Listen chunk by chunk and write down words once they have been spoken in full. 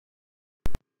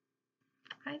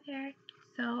Hi there.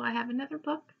 So I have another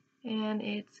book, and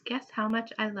it's Guess How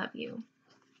Much I Love You.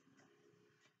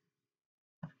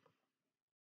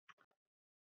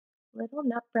 Little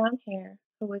Nut Brown Hare,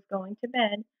 who was going to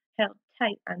bed, held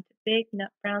tight onto Big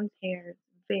Nut Brown's hare's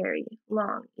very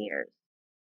long ears.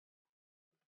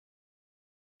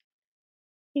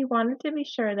 He wanted to be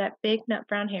sure that Big Nut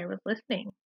Brown Hare was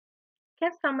listening.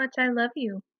 Guess how much I love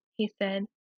you, he said.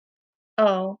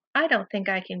 Oh, I don't think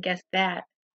I can guess that,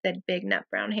 said Big Nut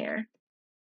Brown Hare.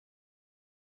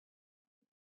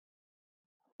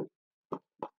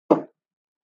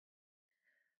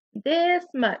 This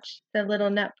much, said Little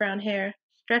Nut Brown Hare,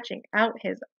 stretching out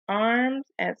his arms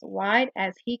as wide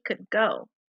as he could go.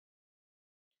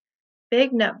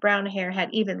 Big Nut Brown Hare had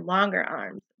even longer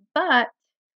arms. But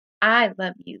I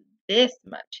love you this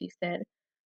much, he said.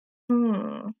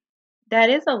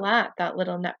 That is a lot, thought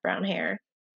Little Nut Brown Hare.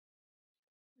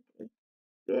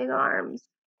 Big arms.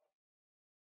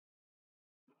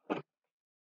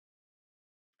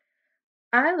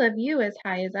 I love you as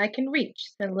high as I can reach,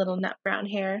 said Little Nut Brown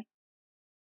Hare.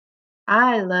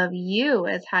 I love you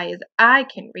as high as I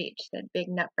can reach, said Big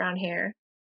Nut Brown Hare.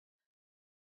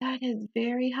 That is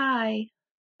very high,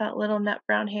 thought Little Nut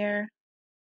Brown Hare.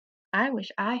 I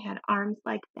wish I had arms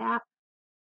like that.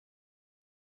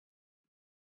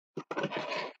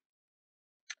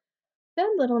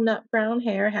 Then Little Nut Brown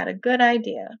Hare had a good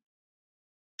idea.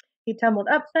 He tumbled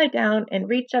upside down and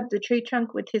reached up the tree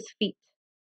trunk with his feet.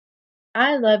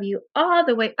 I love you all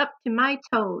the way up to my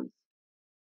toes.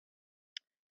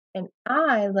 And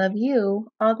I love you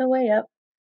all the way up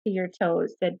to your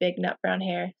toes, said Big Nut Brown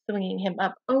Hare, swinging him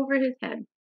up over his head.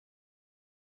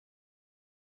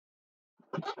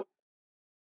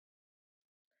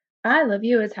 I love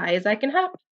you as high as I can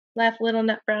hop, laughed Little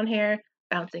Nut Brown Hare,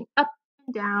 bouncing up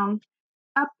and down,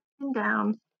 up and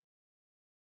down.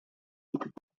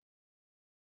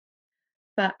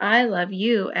 But I love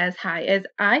you as high as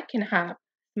I can hop,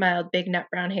 smiled Big Nut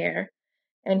Brown Hare,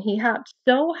 and he hopped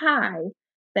so high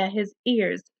that his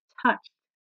ears touched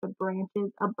the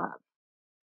branches above.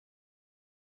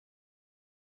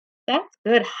 That's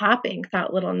good hopping,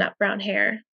 thought Little Nut Brown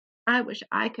Hare. I wish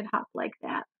I could hop like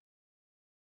that.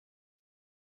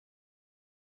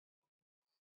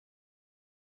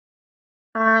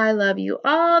 I love you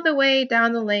all the way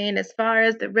down the lane as far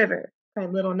as the river,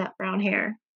 cried Little Nut Brown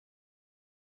Hare.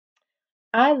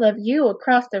 I love you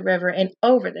across the river and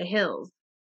over the hills,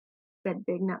 said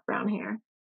Big Nut Brown Hare.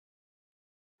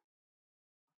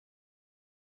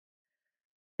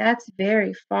 That's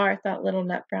very far, thought Little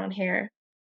Nut Brown Hare.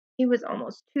 He was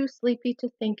almost too sleepy to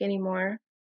think any more.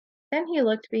 Then he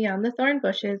looked beyond the thorn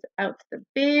bushes out to the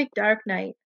big dark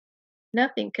night.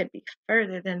 Nothing could be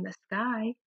further than the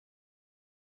sky.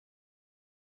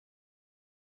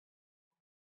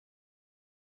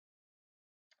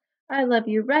 I love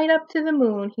you right up to the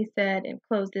moon, he said, and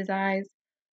closed his eyes.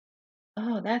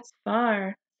 Oh, that's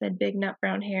far, said Big Nut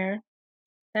Brown Hare.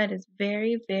 That is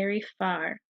very, very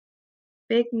far.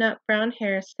 Big Nut Brown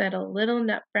Hare settled Little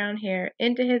Nut Brown Hare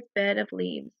into his bed of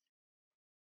leaves.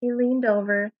 He leaned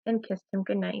over and kissed him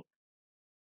good night.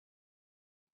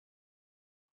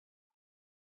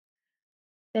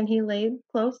 Then he laid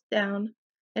close down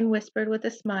and whispered with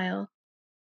a smile,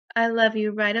 I love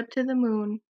you right up to the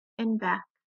moon and back.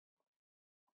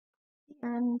 The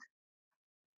end.